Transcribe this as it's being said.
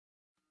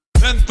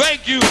and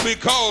thank you,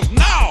 because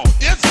now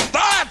it's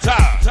star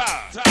time.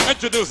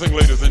 Introducing,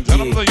 ladies and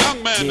gentlemen, the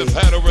young man that's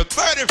had over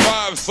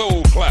 35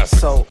 soul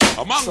classics.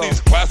 Among these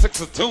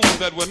classics are tunes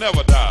that will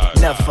never die.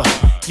 Never.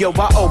 Yo,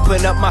 I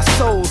open up my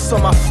soul so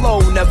my flow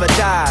never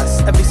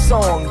dies. Every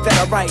song that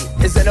I write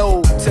is an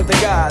ode to the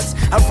gods.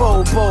 I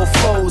roll both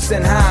flows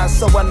and highs,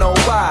 so I know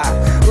why.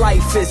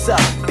 Life is a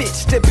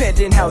bitch,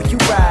 depending how you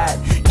ride.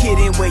 Get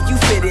in where you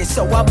fit in,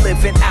 so I'm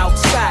living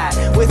outside.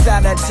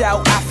 Without a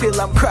doubt, I feel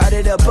I'm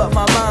crowded up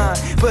my mind.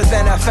 But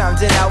then I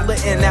found an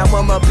outlet and now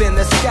I'm up in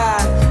the sky,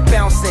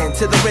 bouncing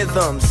to the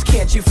rhythms.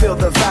 Can't you feel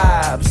the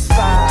vibes?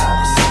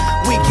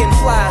 We can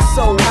fly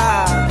so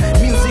high.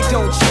 Music,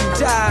 don't you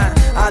die.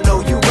 I know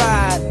you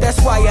ride. That's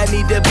why I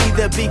need to be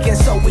the beacon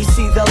so we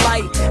see the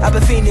light. I've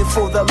been fiending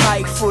for the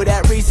mic for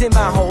that reason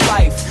my whole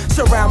life.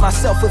 Surround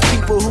myself with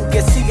people who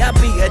can see I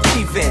be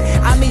achieving.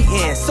 I'm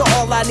eating, so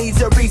all I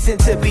need's a reason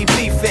to be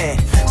beefing.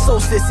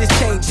 Solstice is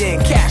changing,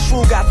 cash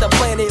rule got the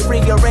planet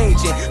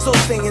rearranging. So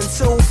stay in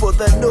tune for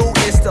the new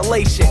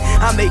installation.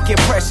 I make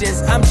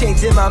impressions, I'm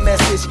changing my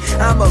message.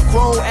 I'm a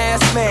grown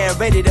ass man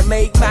ready to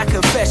make my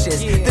confessions.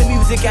 The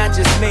music I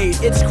just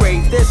made, it's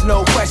great, there's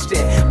no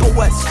question. But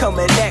what's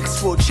coming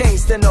next will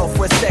change the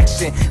Northwest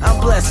section. I'm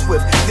blessed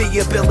with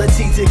the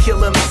ability to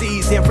kill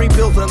MCs and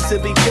rebuild them to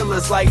be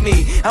killers like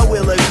me. I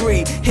will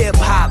agree,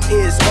 hip-hop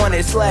is on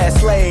its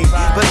last leg,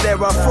 but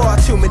there are far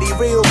too many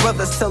real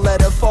brothers to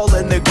let it fall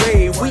in the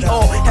grave. We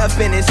all have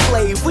been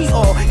enslaved, we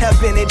all have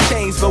been in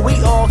chains, but we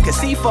all can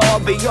see far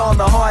beyond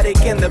the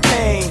heartache and the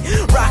pain.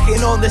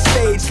 Rocking on the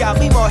stage got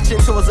me marching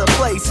towards a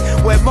place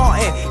where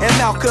Martin and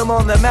Malcolm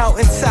on the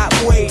mountaintop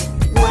wait.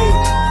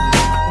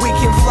 We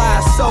can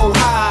fly so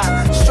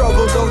high,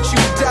 struggle, don't you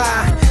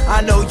die.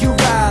 I know you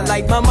ride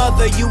like my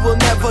mother, you will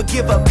never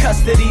give up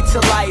custody to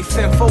life.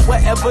 And for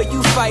whatever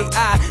you fight,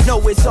 I know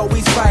it's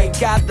always right.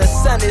 God, the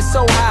sun is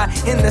so high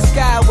in the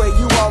sky where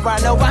you are. I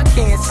know I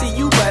can't see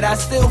you, but I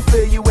still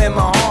feel you in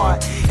my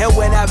heart. And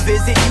when I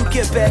visit, you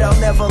can bet I'll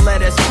never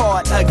let us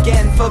part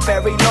again for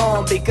very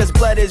long, because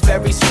blood is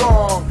very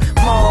strong.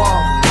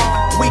 Mom,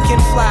 we can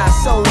fly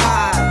so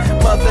high.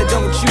 Mother,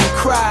 don't you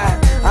cry.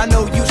 I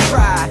know you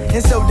try,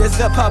 and so does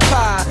the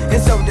papa,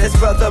 and so does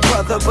brother.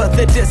 But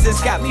the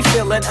distance got me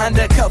feeling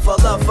undercover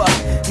lover.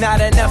 Not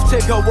enough to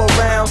go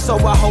around, so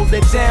I hold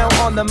it down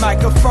on the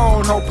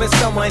microphone, hoping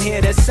someone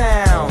hear the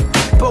sound.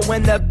 But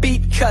when the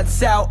beat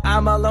cuts out,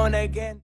 I'm alone again.